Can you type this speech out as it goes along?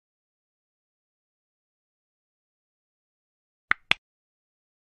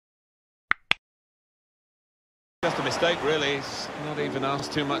just a mistake, really. He's not even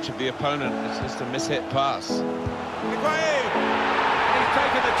asked too much of the opponent. It's just a mishit pass. He's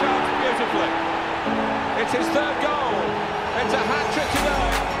taken the chance beautifully. It's his third goal. It's a hat-trick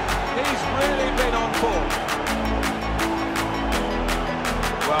today. He's really been on form.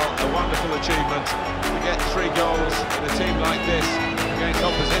 Well, a wonderful achievement. To get 3 goals in a team like this, against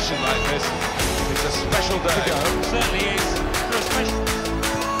opposition like this, it's a special day. It certainly is. For a special...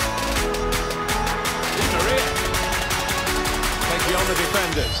 Maria. Take beyond the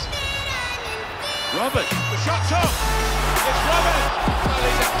defenders. Robert. The shot's off. It's Robert. Well,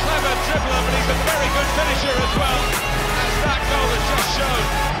 he's a clever dribbler, but he's a very good finisher as well, as that goal has just shown.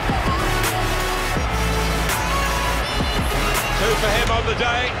 2 for him on the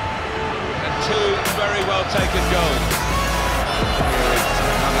day, And 2 very well taken goals. Here is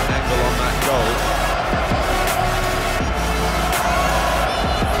another angle on that goal.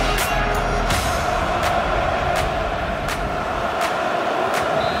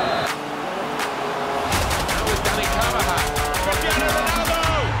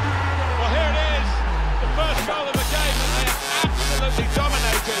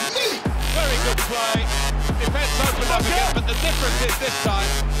 but the difference is this time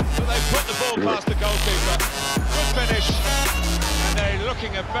that they put the ball past the goalkeeper. Good finish, and they're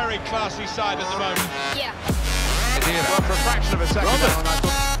looking a very classy side at the moment. Yeah. Well, for a fraction of a second now, and I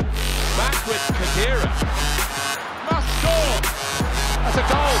thought, back with Khedira. Must score! That's a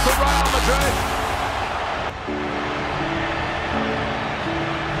goal for Real Madrid.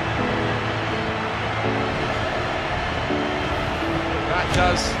 That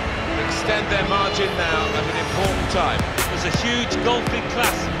does extend their margin now at an important time. There's a huge golfing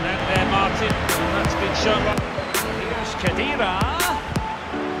class out there, Martin, and that's been shown. Here's Khedira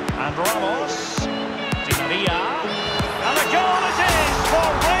and Ramos, Di Maria, and the goal it is for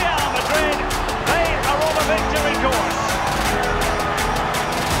Real Madrid. They are on a victory course.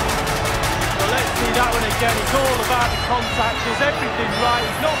 Well, let's see that one again. It's all about the contact. Does everything right.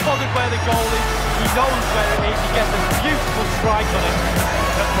 He's not bothered where the goal is. He knows where it is. He gets a beautiful strike on it.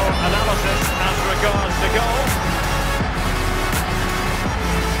 For analysis as regards the goal.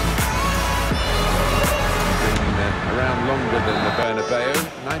 Been around longer than the Bernabeu.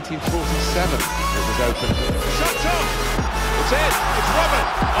 1947 it was opened. Shot's off! It's in! It's Robert!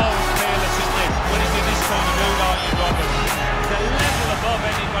 Oh, fearless, isn't it? When he's in this kind of mood, aren't you, Robert? He's a level above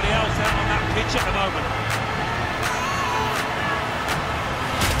anybody else out on that pitch at the moment.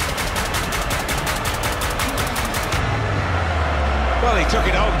 Well, he took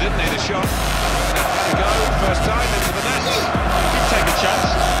it on, didn't he, the shot? To go, first time into the net. He did take a chance.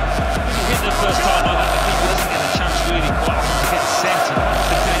 If you hit the first time like that, the keeper doesn't get a chance really quite often to get set and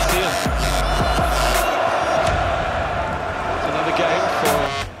to finish the deal. It's another game for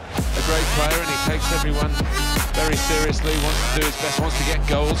a great player, and he takes everyone very seriously, wants to do his best, wants to get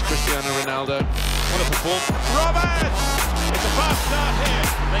goals. Cristiano Ronaldo. What a performance. Robert! It's a fast start here.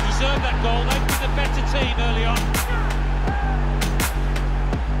 They deserved that goal. They've been the better team early on.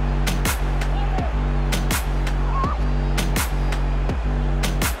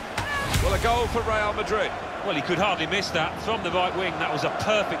 Well, a goal for Real Madrid. Well, he could hardly miss that. From the right wing, that was a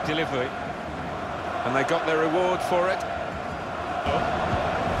perfect delivery. And they got their reward for it.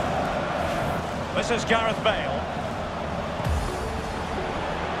 This is Gareth Bale.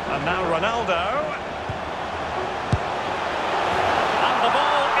 And now Ronaldo. And the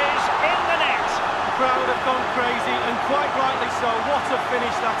ball is in the net. The crowd have gone crazy, and quite rightly so. What a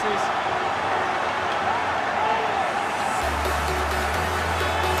finish that is.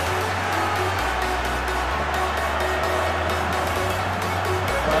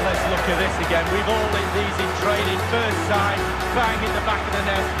 Well, let's look at this again. We've all lit these in training. First time, bang in the back of the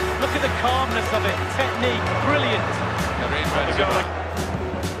net. Look at the calmness of it. Technique, brilliant.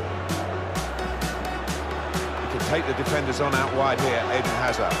 He can take the defenders on out wide here, Eden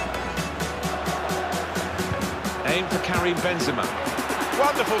Hazard. Aim for Karim Benzema.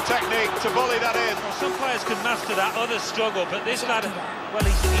 Wonderful technique to volley that in. Well, some players can master that, others struggle, but this lad, well,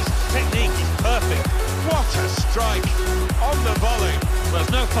 his technique is perfect. What a strike on the volley. Well, there's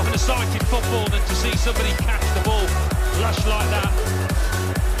no finer sight in football than to see somebody catch the ball flush like that.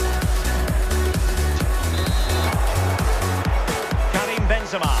 Karim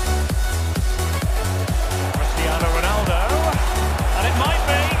Benzema. Cristiano Ronaldo. And it might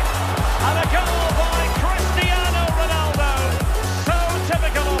be. And a goal by Cristiano Ronaldo. So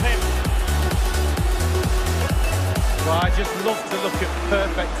typical of him. Well, I just love to look at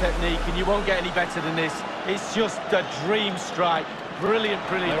perfect technique, and you won't get any better than this. It's just a dream strike. Brilliant,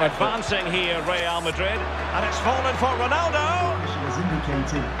 brilliant. They're advancing here, Real Madrid, and it's fallen for Ronaldo.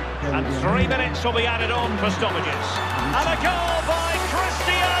 And 3 minutes will be added on for stoppages. And a goal by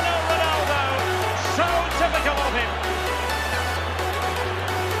Cristiano Ronaldo. So typical of him.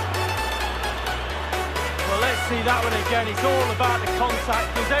 Well, let's see that one again. It's all about the contact.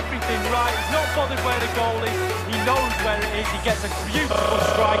 Does everything right. He's not bothered where the goal is. He knows where it is. He gets a beautiful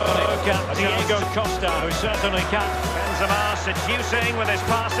strike on it. Diego Costa, who certainly can. Benzema seducing with his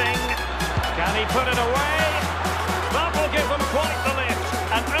passing. Can he put it away? That will give them quite the lift.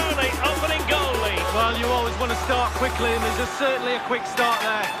 An early opening goal lead. Well, you always want to start quickly, and there's certainly a quick start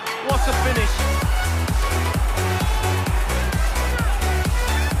there. What a finish.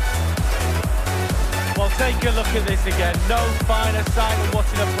 Well, take a look at this again. No finer sight than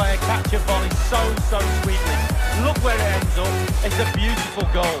watching a player catch a volley so sweetly. Look where it ends up. It's a beautiful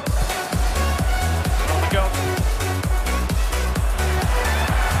goal. On the go.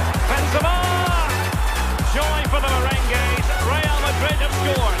 Benzema! Joy for the Merengues. Real Madrid have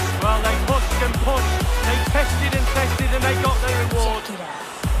scored. Well, they pushed and pushed. They tested and tested, and they got their reward.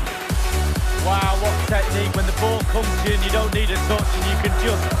 Wow, what technique. When the ball comes to you and you don't need a touch and you can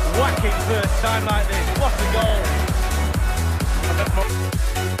just whack it first time like this. What a goal.